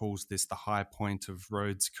presentation, calls this the high point of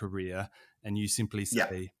Rhodes' career, and you simply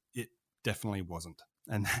say, it definitely wasn't.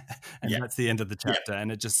 And that's the end of the chapter,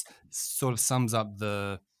 and it just sort of sums up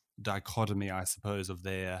the dichotomy, I suppose, of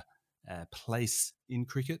their place in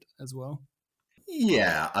cricket as well.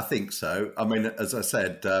 Yeah, I think so. I mean, as I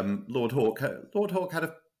said, Lord Hawke had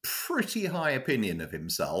a pretty high opinion of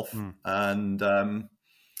himself, and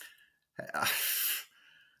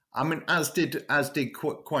I mean, as did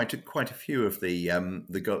quite a few of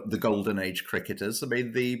the golden age cricketers. I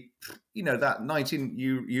mean,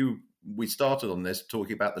 we started on this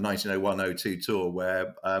talking about the 1901-02 tour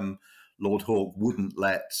where Lord Hawke wouldn't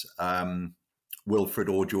let Wilfred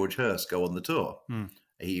or George Hurst go on the tour.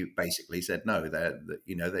 He basically said, no, they're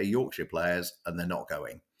Yorkshire players and they're not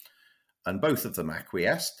going. And both of them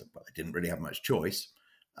acquiesced, but they didn't really have much choice.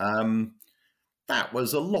 That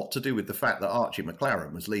was a lot to do with the fact that Archie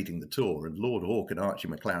McLaren was leading the tour, and Lord Hawke and Archie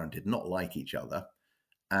McLaren did not like each other.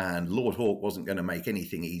 And Lord Hawke wasn't going to make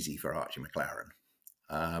anything easy for Archie McLaren.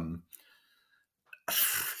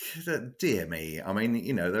 Dear me. I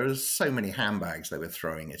mean, there are so many handbags they were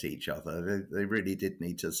throwing at each other. They really did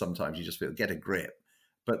need to, sometimes you just feel, get a grip.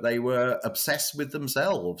 But they were obsessed with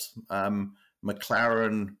themselves.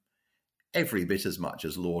 McLaren, every bit as much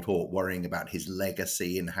as Lord Hawke, worrying about his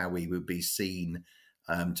legacy and how he would be seen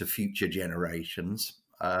to future generations.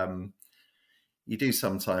 You do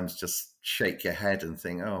sometimes just shake your head and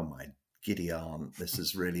think, oh, my giddy aunt, this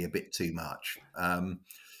is really a bit too much.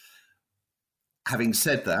 Having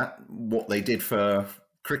said that, what they did for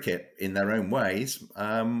cricket in their own ways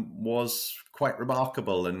was quite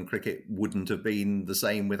remarkable, and cricket wouldn't have been the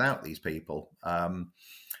same without these people.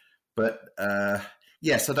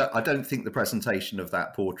 Yes, I don't think the presentation of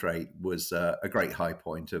that portrait was a great high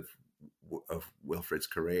point of Wilfred's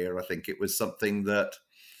career. I think it was something that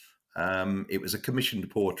it was a commissioned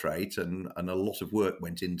portrait, and a lot of work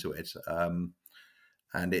went into it. And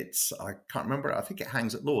I can't remember, I think it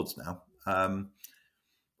hangs at Lord's now.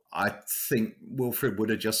 I think Wilfred would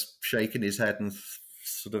have just shaken his head and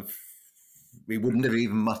he wouldn't have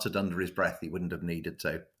even muttered under his breath. He wouldn't have needed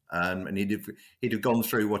to. And he'd have gone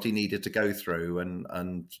through what he needed to go through, and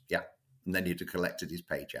then he'd have collected his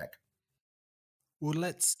paycheck. Well,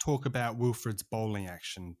 let's talk about Wilfred's bowling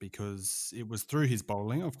action, because it was through his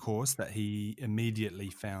bowling, of course, that he immediately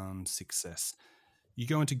found success. You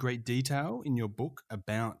go into great detail in your book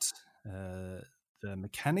about the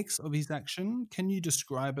mechanics of his action. Can you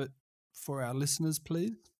describe it for our listeners,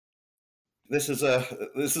 please? This is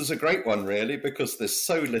a great one, really, because there's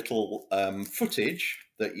so little footage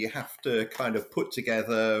that you have to kind of put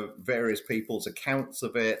together various people's accounts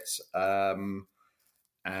of it.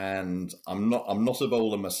 And I'm not a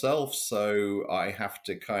bowler myself, so I have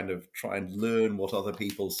to kind of try and learn what other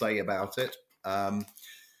people say about it.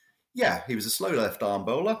 Yeah, he was a slow left arm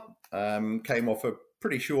bowler. Came off a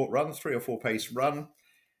pretty short run, 3 or 4 pace run.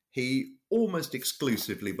 He almost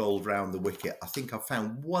exclusively bowled round the wicket. I think I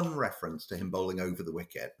found one reference to him bowling over the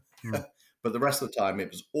wicket, but the rest of the time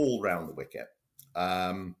it was all round the wicket.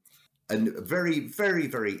 And very, very,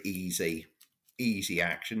 very easy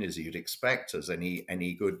action, as you'd expect, as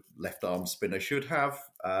any good left arm spinner should have.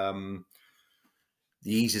 The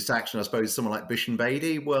easiest action, I suppose, someone like Bish and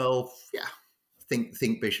Beatty. Well, yeah,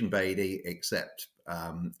 think Bish and Beatty, except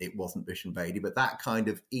it wasn't Bish and Beatty, but that kind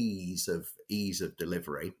of ease of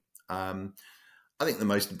delivery. I think the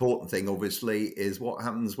most important thing, obviously, is what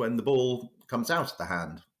happens when the ball comes out of the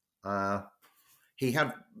hand.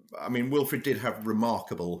 Wilfred did have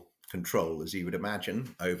remarkable control, as you would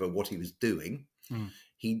imagine, over what he was doing.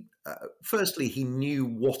 He firstly, he knew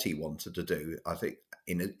what he wanted to do. I think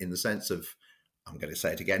in the sense of, I'm going to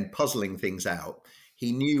say it again, puzzling things out.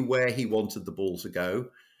 He knew where he wanted the ball to go.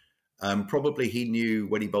 Probably he knew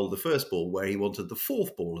when he bowled the first ball where he wanted the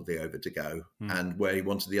fourth ball of the over to go and where he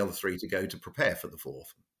wanted the other 3 to go to prepare for the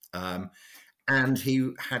fourth. And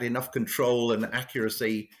he had enough control and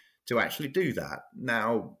accuracy to actually do that.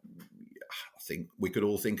 Now, I think we could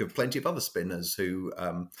all think of plenty of other spinners who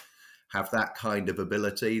have that kind of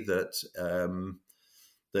ability that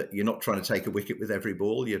you're not trying to take a wicket with every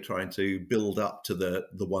ball. You're trying to build up to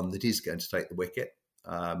the one that is going to take the wicket.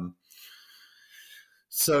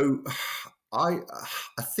 So I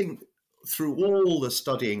think through all the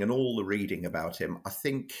studying and all the reading about him, I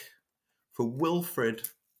think for Wilfred,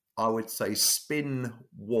 I would say spin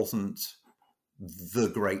wasn't the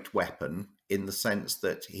great weapon in the sense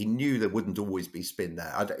that he knew there wouldn't always be spin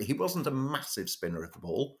there. He wasn't a massive spinner of the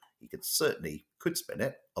ball. He could spin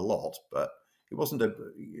it a lot, but he wasn't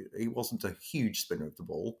a huge spinner of the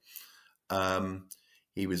ball.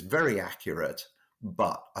 He was very accurate,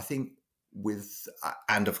 but I think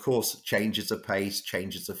and of course, changes of pace,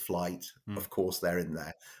 changes of flight, of course, they're in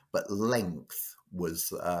there. But length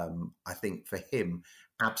was, I think, for him,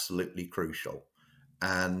 absolutely crucial.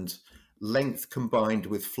 And length combined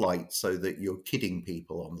with flight so that you're kidding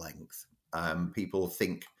people on length. People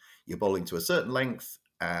think you're bowling to a certain length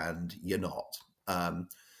and you're not.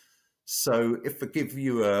 So if I give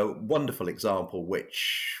you a wonderful example,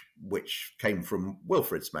 which came from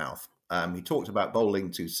Wilfred's mouth, he talked about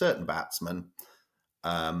bowling to certain batsmen,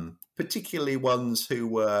 particularly ones who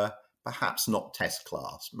were perhaps not test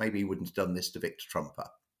class. Maybe he wouldn't have done this to Victor Trumper.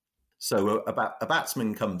 So a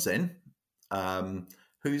batsman comes in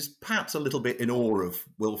who's perhaps a little bit in awe of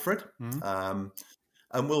Wilfred.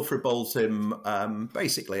 And Wilfred bowls him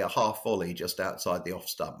basically a half volley just outside the off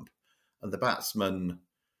stump. And the batsman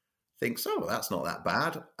thinks, oh, that's not that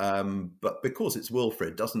bad. But because it's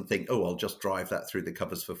Wilfred, doesn't think, oh, I'll just drive that through the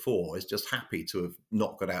covers for 4. Is just happy to have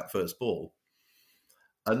not got out first ball.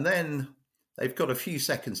 And then they've got a few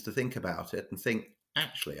seconds to think about it and think,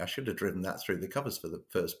 actually, I should have driven that through the covers for the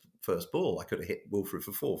first ball. I could have hit Wilfred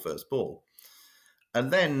for 4 first ball. And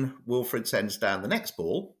then Wilfred sends down the next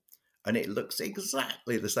ball, and it looks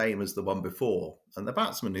exactly the same as the one before. And the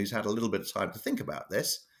batsman, who's had a little bit of time to think about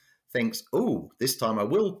this, thinks, oh, this time I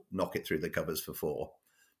will knock it through the covers for 4.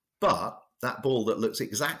 But that ball that looks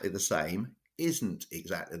exactly the same isn't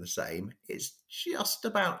exactly the same. It's just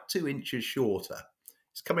about 2 inches shorter.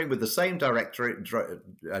 It's coming with the same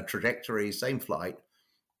trajectory, same flight,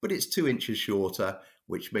 but it's 2 inches shorter,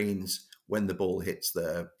 which means when the ball hits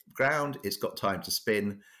the ground, it's got time to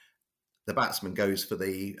spin. The batsman goes for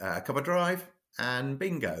the cover drive, and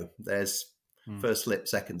bingo, there's first slip,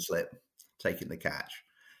 second slip, taking the catch.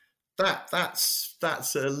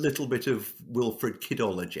 That's a little bit of Wilfred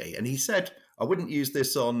kidology. And he said, I wouldn't use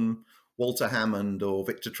this on Walter Hammond or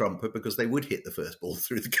Victor Trumper because they would hit the first ball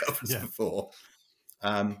through the covers before.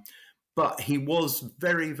 But he was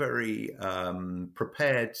very, very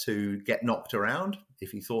prepared to get knocked around if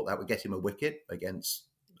he thought that would get him a wicket against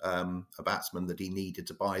a batsman that he needed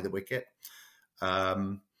to buy the wicket.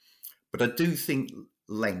 But I do think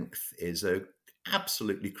length is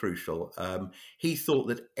absolutely crucial. He thought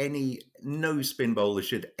that no spin bowler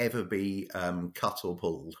should ever be cut or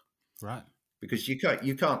pulled, right? Because you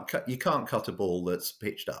can't cut a ball that's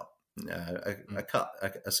pitched up.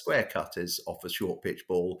 A square cut is off a short pitch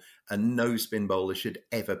ball, and no spin bowler should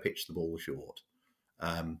ever pitch the ball short.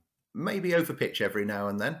 Maybe over pitch every now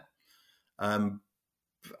and then.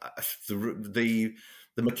 The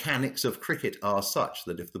mechanics of cricket are such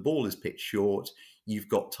that if the ball is pitched short, you've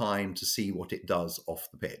got time to see what it does off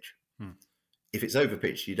the pitch. If it's over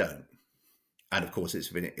pitch, you don't. And of course,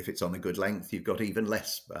 if it's on a good length, you've got even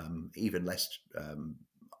less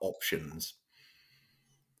options.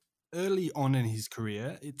 Early on in his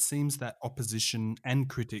career, it seems that opposition and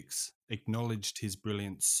critics acknowledged his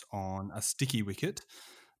brilliance on a sticky wicket,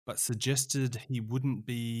 but suggested he wouldn't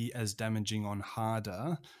be as damaging on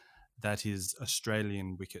harder, that is,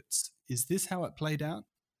 Australian wickets. Is this how it played out?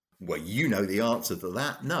 Well, you know the answer to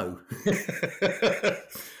that. No.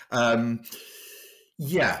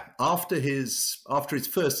 Yeah, after his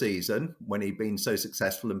first season, when he'd been so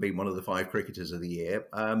successful and been one of the 5 cricketers of the year,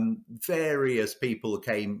 various people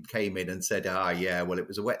came in and said, yeah, well, it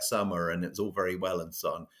was a wet summer and it was all very well and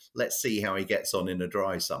so on. Let's see how he gets on in a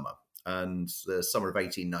dry summer. And the summer of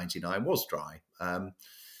 1899 was dry.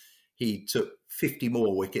 He took 50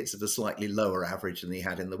 more wickets at a slightly lower average than he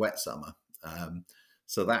had in the wet summer.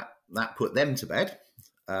 So that put them to bed.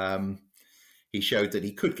 He showed that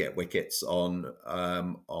he could get wickets on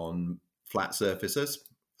flat surfaces.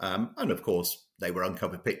 And of course, they were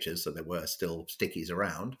uncovered pitches, so there were still stickies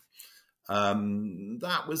around.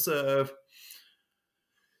 That was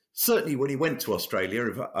certainly when he went to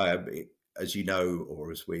Australia, as you know,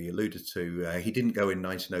 or as we alluded to, he didn't go in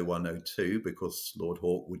 1901-02 because Lord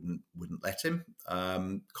Hawke wouldn't let him.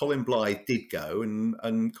 Colin Blythe did go,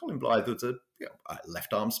 and Colin Blythe was a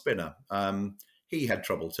left-arm spinner. He had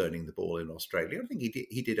trouble turning the ball in Australia. I think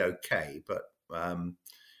he did okay, but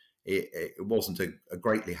it wasn't a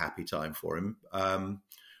greatly happy time for him.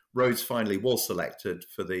 Rhodes finally was selected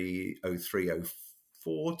for the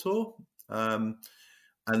 03-04 tour, and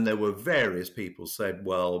there were various people said,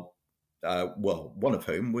 well, one of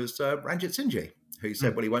whom was Ranjit Singh, who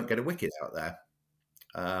said, well, he won't get a wicket out there.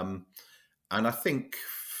 And I think...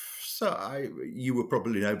 So you would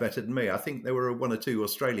probably know better than me. I think there were 1 or 2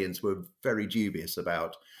 Australians who were very dubious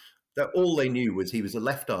about that. All they knew was he was a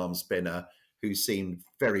left-arm spinner who seemed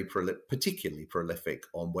very particularly prolific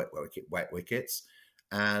on wet wickets.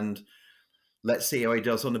 And let's see how he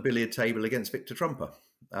does on a billiard table against Victor Trumper.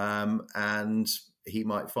 And he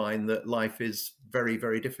might find that life is very,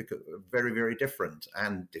 very difficult, very, very different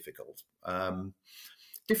and difficult.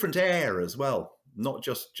 Different air as well. Not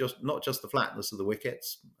just the flatness of the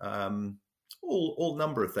wickets, all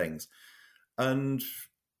number of things. And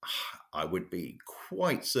I would be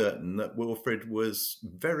quite certain that Wilfred was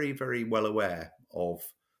very, very well aware of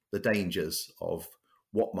the dangers of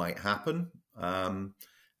what might happen, and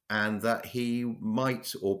that he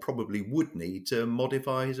might or probably would need to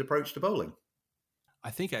modify his approach to bowling.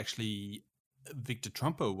 I think actually Victor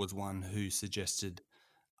Trumper was one who suggested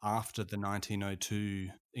after the 1902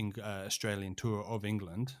 Australian tour of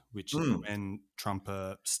England, which is when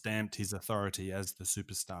Trumper stamped his authority as the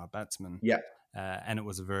superstar batsman, and it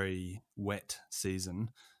was a very wet season,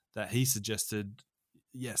 that he suggested,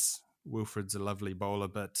 yes, Wilfred's a lovely bowler,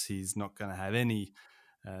 but he's not going to have any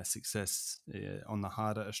success on the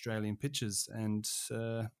harder Australian pitches. And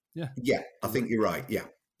I think you're right. Yeah,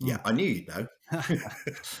 I knew you'd know.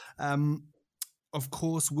 Of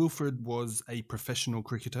course, Wilfred was a professional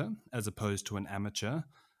cricketer as opposed to an amateur.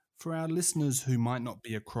 For our listeners who might not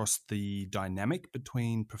be across the dynamic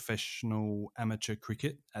between professional amateur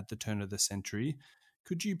cricket at the turn of the century,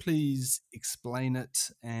 could you please explain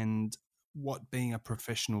it and what being a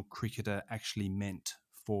professional cricketer actually meant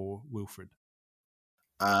for Wilfred?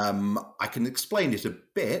 I can explain it a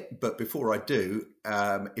bit, but before I do,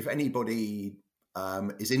 if anybody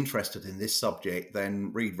is interested in this subject,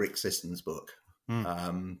 then read Rick Sisson's book.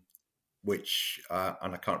 Which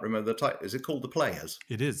and I can't remember the title. Is it called The Players?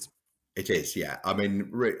 It is. It is. Yeah. I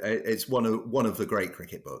mean, it's one of the great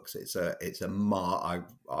cricket books. I've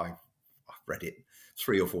read it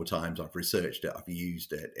 3 or 4 times. I've researched it. I've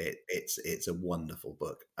used it. It's a wonderful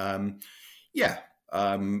book.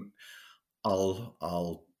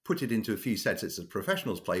 I'll put it into a few sentences.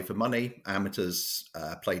 Professionals play for money. Amateurs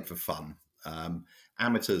played for fun.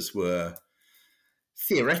 Amateurs were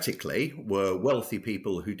theoretically wealthy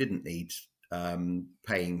people who didn't need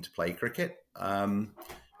paying to play cricket.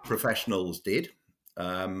 Professionals did.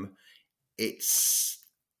 It's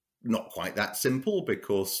not quite that simple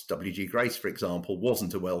because W.G. Grace, for example,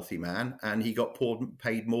 wasn't a wealthy man and he got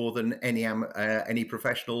paid more than any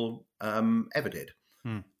professional ever did.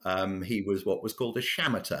 He was what was called a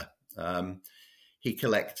shamateur. He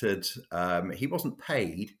collected, he wasn't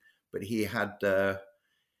paid, but he had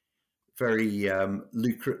very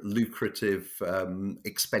lucrative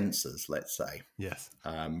expenses, let's say. Yes.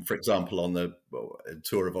 For example, on the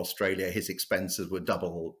tour of Australia, his expenses were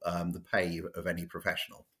double the pay of any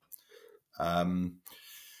professional. And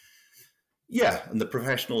the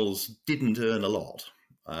professionals didn't earn a lot.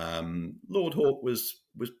 Lord Hawke was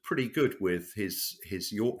pretty good with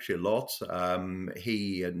his Yorkshire lot.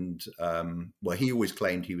 He always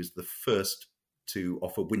claimed he was the first to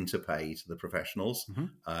offer winter pay to the professionals.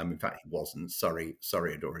 In fact, he wasn't. Surrey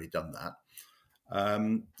had already done that.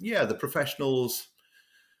 The professionals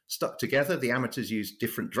stuck together. The amateurs used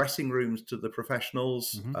different dressing rooms to the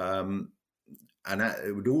professionals, and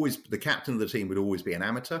the captain of the team would always be an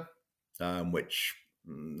amateur, which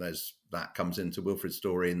that comes into Wilfred's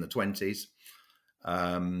story in the 20s.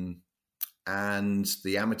 And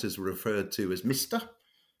the amateurs were referred to as Mr.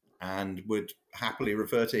 and would happily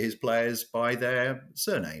refer to his players by their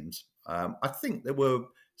surnames. I think there were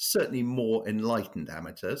certainly more enlightened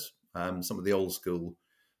amateurs. Some of the old school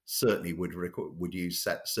certainly would use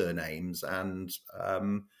set surnames, and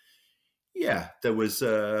there was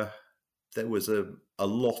a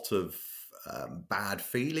lot of bad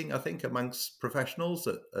feeling, I think, amongst professionals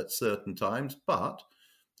at certain times, but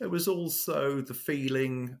there was also the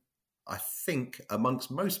feeling, I think, amongst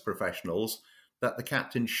most professionals that the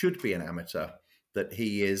captain should be an amateur, that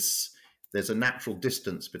there's a natural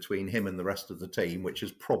distance between him and the rest of the team, which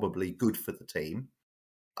is probably good for the team.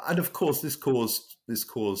 And of course, this caused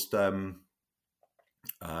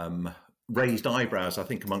raised eyebrows, I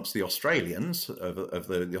think, amongst the Australians, of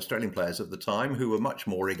the Australian players of the time, who were much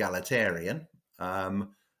more egalitarian,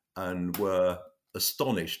 and were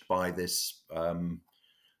astonished by this,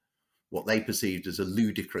 what they perceived as a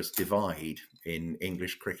ludicrous divide in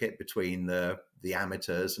English cricket between the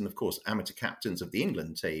amateurs and, of course, amateur captains of the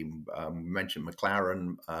England team. We mentioned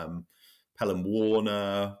McLaren, Pelham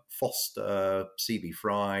Warner, Foster, C.B.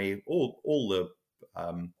 Fry, all the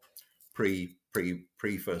pre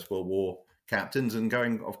First World War captains, and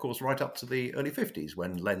going, of course, right up to the early 50s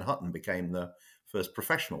when Len Hutton became the first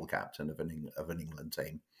professional captain of an England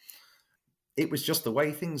team. It was just the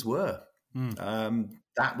way things were.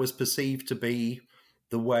 That was perceived to be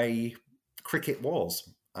the way cricket was,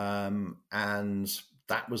 and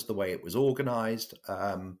that was the way it was organised.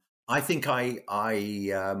 I think I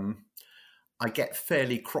get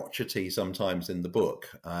fairly crotchety sometimes in the book.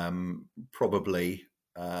 Probably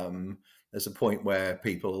there's a point where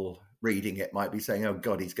people reading it might be saying, "Oh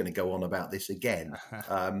God, he's going to go on about this again."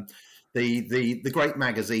 The great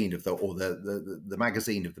magazine the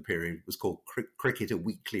magazine of the period was called Cricket: A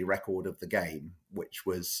Weekly Record of the Game, which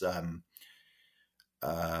was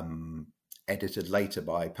edited later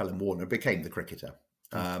by Pelham Warner, became the Cricketer.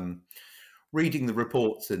 Reading the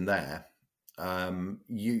reports in there,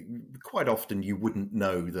 you quite often you wouldn't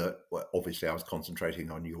know that. Well, obviously, I was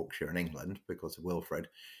concentrating on Yorkshire and England because of Wilfred.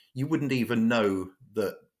 You wouldn't even know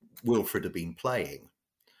that Wilfred had been playing.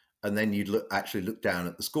 And then you'd look down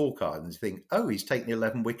at the scorecard and think, oh, he's taken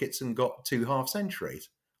 11 wickets and got 2 half-centuries.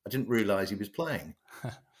 I didn't realise he was playing.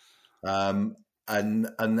 And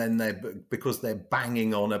then because they're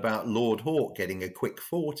banging on about Lord Hawke getting a quick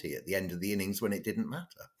 40 at the end of the innings when it didn't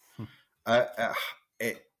matter.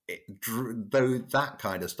 Though that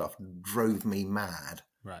kind of stuff drove me mad.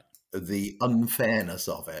 Right. The unfairness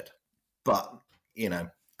of it. But,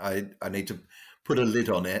 I need to put a lid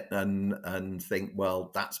on it and think, well,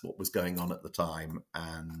 that's what was going on at the time.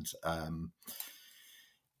 And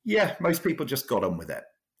most people just got on with it.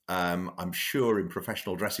 I'm sure in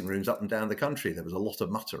professional dressing rooms up and down the country, there was a lot of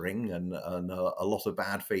muttering and a lot of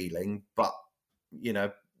bad feeling. But,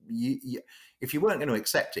 if you weren't going to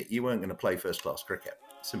accept it, you weren't going to play first-class cricket.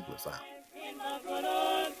 Simple as that.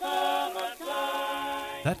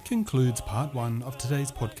 That concludes part 1 of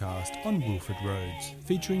today's podcast on Wilfred Rhodes,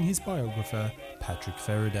 featuring his biographer, Patrick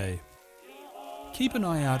Ferriday. Keep an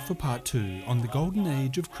eye out for part 2 on the Golden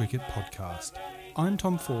Age of Cricket podcast. I'm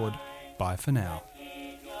Tom Ford. Bye for now.